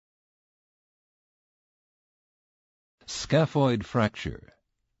Scaphoid fracture.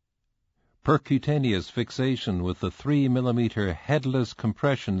 Percutaneous fixation with the 3 mm headless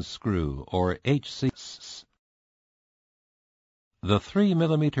compression screw, or HCS. The 3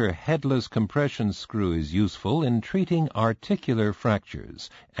 mm headless compression screw is useful in treating articular fractures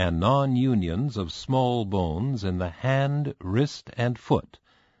and non-unions of small bones in the hand, wrist, and foot,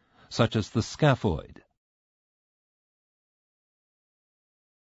 such as the scaphoid.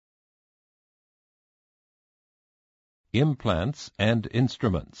 Implants and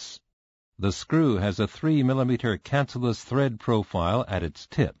instruments. The screw has a 3 mm cancellous thread profile at its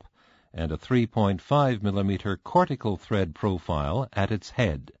tip and a 3.5 mm cortical thread profile at its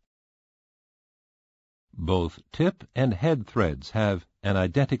head. Both tip and head threads have an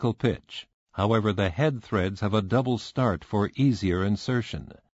identical pitch. However, the head threads have a double start for easier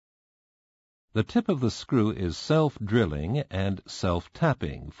insertion. The tip of the screw is self-drilling and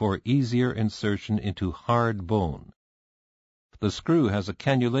self-tapping for easier insertion into hard bone. The screw has a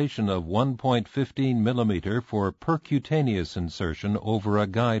cannulation of 1.15 mm for percutaneous insertion over a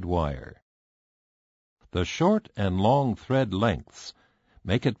guide wire. The short and long thread lengths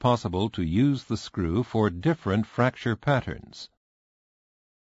make it possible to use the screw for different fracture patterns.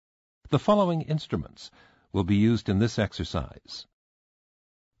 The following instruments will be used in this exercise: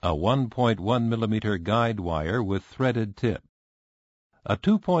 a 1.1 mm guide wire with threaded tip, a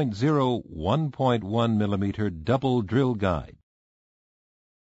 2.0 1.1 mm double drill guide,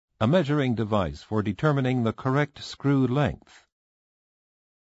 a measuring device for determining the correct screw length,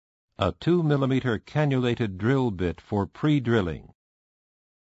 a 2 mm cannulated drill bit for pre-drilling,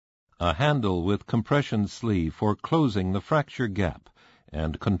 a handle with compression sleeve for closing the fracture gap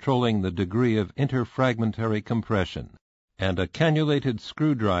and controlling the degree of interfragmentary compression, and a cannulated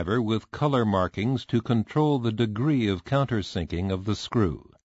screwdriver with color markings to control the degree of countersinking of the screw.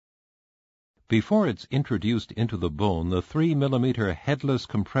 Before it's introduced into the bone, the 3 mm headless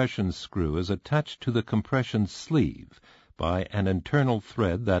compression screw is attached to the compression sleeve by an internal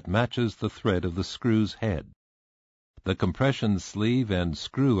thread that matches the thread of the screw's head. The compression sleeve and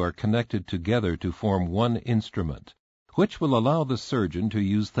screw are connected together to form one instrument, which will allow the surgeon to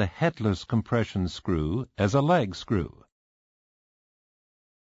use the headless compression screw as a lag screw.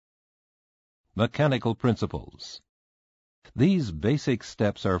 Mechanical principles. These basic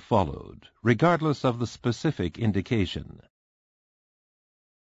steps are followed, regardless of the specific indication.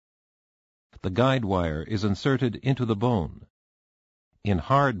 The guide wire is inserted into the bone. In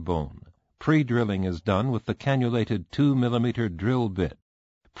hard bone, pre-drilling is done with the cannulated 2 mm drill bit.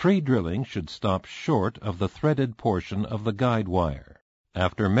 Pre-drilling should stop short of the threaded portion of the guide wire.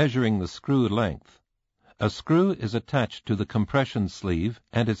 After measuring the screw length, a screw is attached to the compression sleeve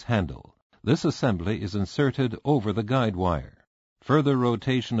and its handle. This assembly is inserted over the guide wire. Further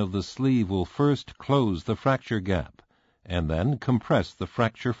rotation of the sleeve will first close the fracture gap and then compress the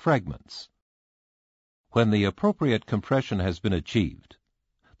fracture fragments. When the appropriate compression has been achieved,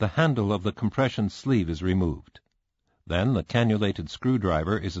 the handle of the compression sleeve is removed. Then the cannulated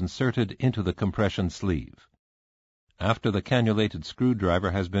screwdriver is inserted into the compression sleeve. After the cannulated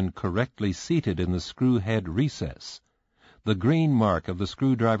screwdriver has been correctly seated in the screw head recess, the green mark of the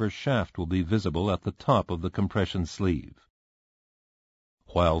screwdriver's shaft will be visible at the top of the compression sleeve.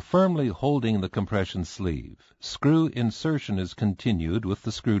 While firmly holding the compression sleeve, screw insertion is continued with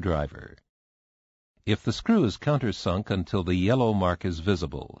the screwdriver. If the screw is countersunk until the yellow mark is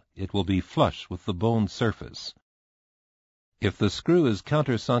visible, it will be flush with the bone surface. If the screw is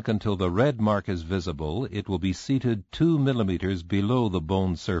countersunk until the red mark is visible, it will be seated 2 mm below the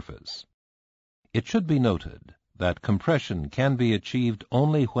bone surface. It should be noted that compression can be achieved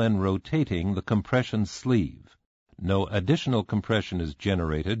only when rotating the compression sleeve. No additional compression is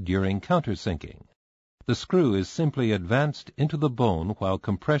generated during countersinking. The screw is simply advanced into the bone while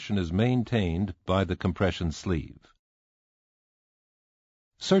compression is maintained by the compression sleeve.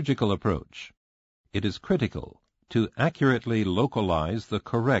 Surgical approach. It is critical to accurately localize the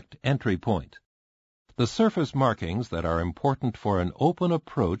correct entry point. The surface markings that are important for an open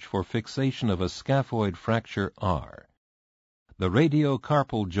approach for fixation of a scaphoid fracture are the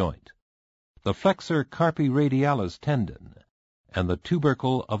radiocarpal joint, the flexor carpi radialis tendon, and the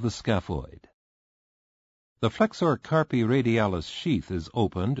tubercle of the scaphoid. The flexor carpi radialis sheath is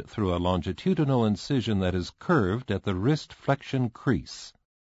opened through a longitudinal incision that is curved at the wrist flexion crease.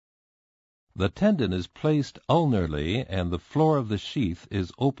 The tendon is placed ulnarly and the floor of the sheath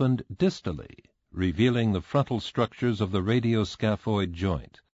is opened distally, revealing the frontal structures of the radioscaphoid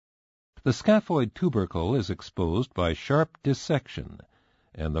joint. The scaphoid tubercle is exposed by sharp dissection,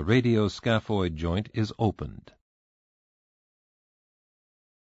 and the radioscaphoid joint is opened.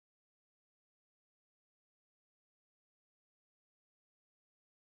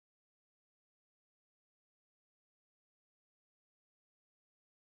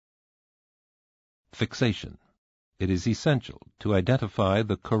 Fixation. It is essential to identify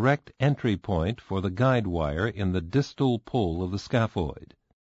the correct entry point for the guide wire in the distal pole of the scaphoid.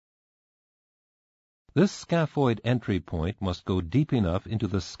 This scaphoid entry point must go deep enough into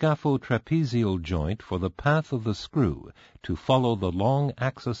the scaphotrapezial joint for the path of the screw to follow the long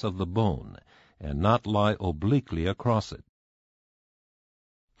axis of the bone and not lie obliquely across it.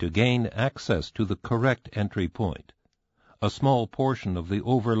 To gain access to the correct entry point, a small portion of the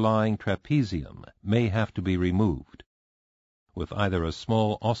overlying trapezium may have to be removed, with either a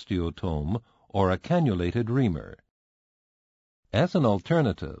small osteotome or a cannulated reamer. As an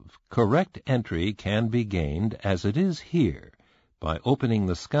alternative, correct entry can be gained, as it is here, by opening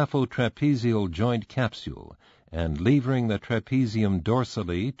the scaphotrapezial joint capsule and levering the trapezium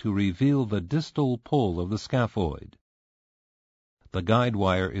dorsally to reveal the distal pole of the scaphoid. The guide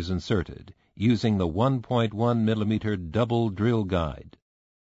wire is inserted using the 1.1 millimeter double drill guide.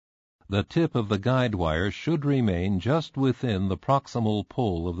 The tip of the guide wire should remain just within the proximal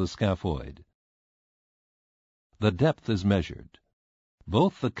pole of the scaphoid. The depth is measured.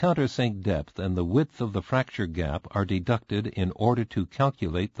 Both the countersink depth and the width of the fracture gap are deducted in order to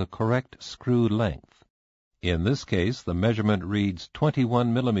calculate the correct screw length. In this case, the measurement reads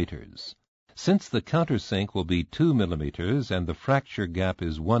 21 millimeters. Since the countersink will be 2 millimeters and the fracture gap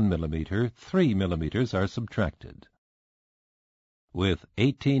is 1 millimeter, 3 millimeters are subtracted. With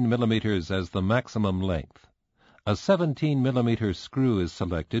 18 millimeters as the maximum length, a 17 millimeter screw is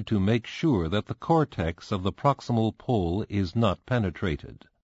selected to make sure that the cortex of the proximal pole is not penetrated.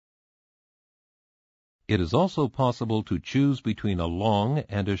 It is also possible to choose between a long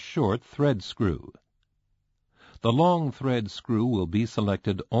and a short thread screw. The long thread screw will be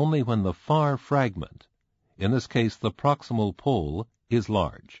selected only when the far fragment, in this case the proximal pole, is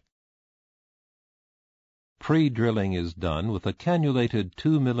large. Pre-drilling is done with a cannulated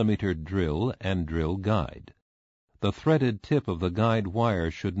 2 millimeter drill and drill guide. The threaded tip of the guide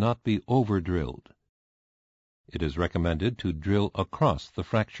wire should not be over-drilled. It is recommended to drill across the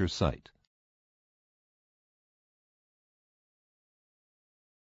fracture site.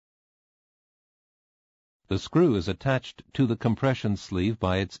 The screw is attached to the compression sleeve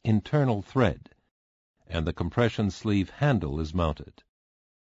by its internal thread, and the compression sleeve handle is mounted.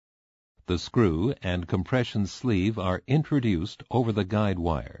 The screw and compression sleeve are introduced over the guide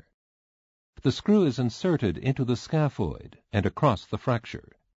wire. The screw is inserted into the scaphoid and across the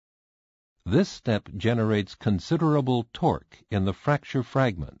fracture. This step generates considerable torque in the fracture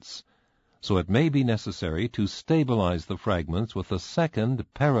fragments, so it may be necessary to stabilize the fragments with a second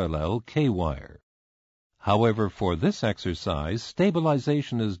parallel K-wire. However, for this exercise,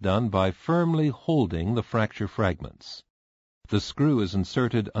 stabilization is done by firmly holding the fracture fragments. The screw is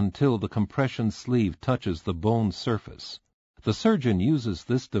inserted until the compression sleeve touches the bone surface. The surgeon uses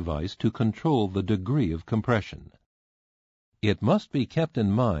this device to control the degree of compression. It must be kept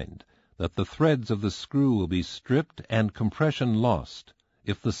in mind that the threads of the screw will be stripped and compression lost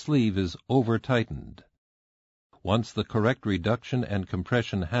if the sleeve is over-tightened. Once the correct reduction and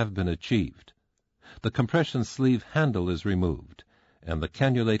compression have been achieved, the compression sleeve handle is removed, and the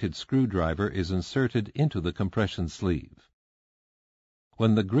cannulated screwdriver is inserted into the compression sleeve.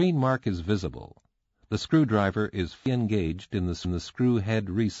 When the green mark is visible, the screwdriver is engaged in the screw head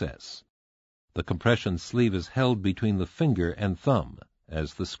recess. The compression sleeve is held between the finger and thumb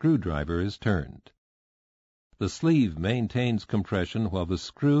as the screwdriver is turned. The sleeve maintains compression while the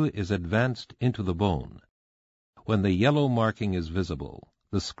screw is advanced into the bone. When the yellow marking is visible,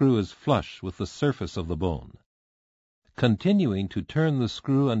 the screw is flush with the surface of the bone. Continuing to turn the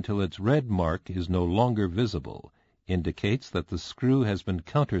screw until its red mark is no longer visible indicates that the screw has been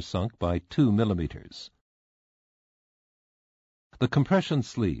countersunk by 2 millimeters. The compression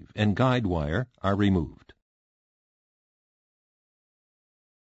sleeve and guide wire are removed.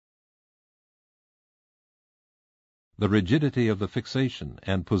 The rigidity of the fixation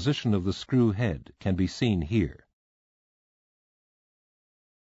and position of the screw head can be seen here.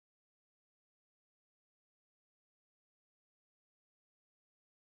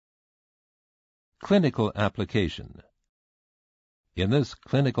 Clinical application. In this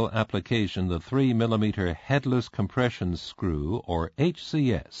clinical application, the 3 millimeter headless compression screw, or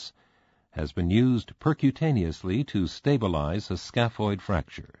HCS, has been used percutaneously to stabilize a scaphoid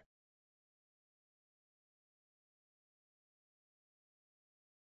fracture.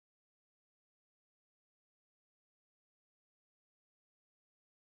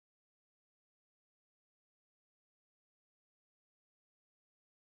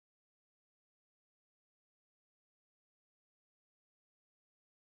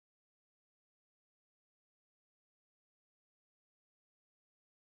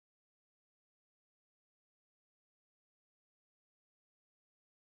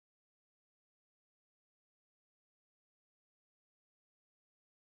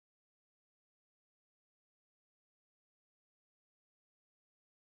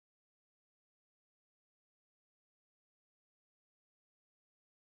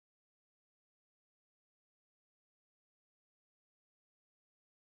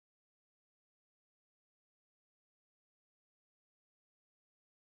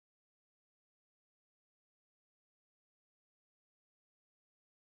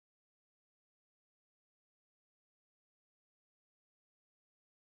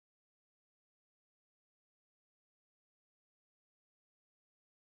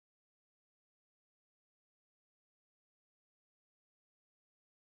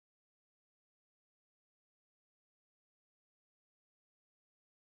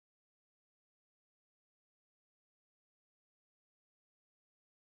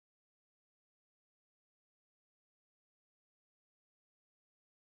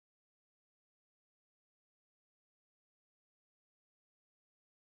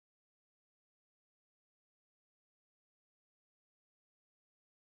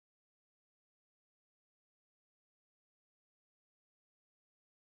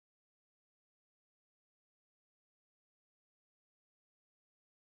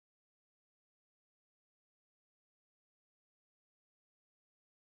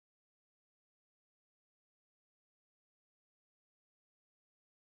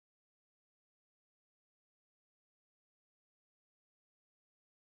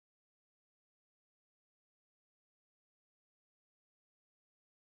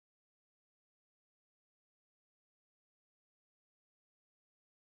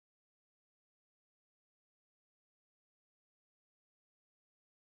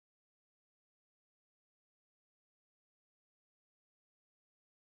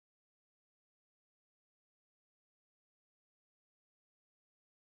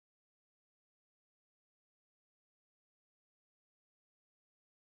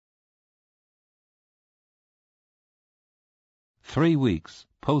 3 weeks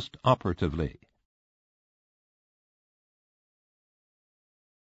post-operatively.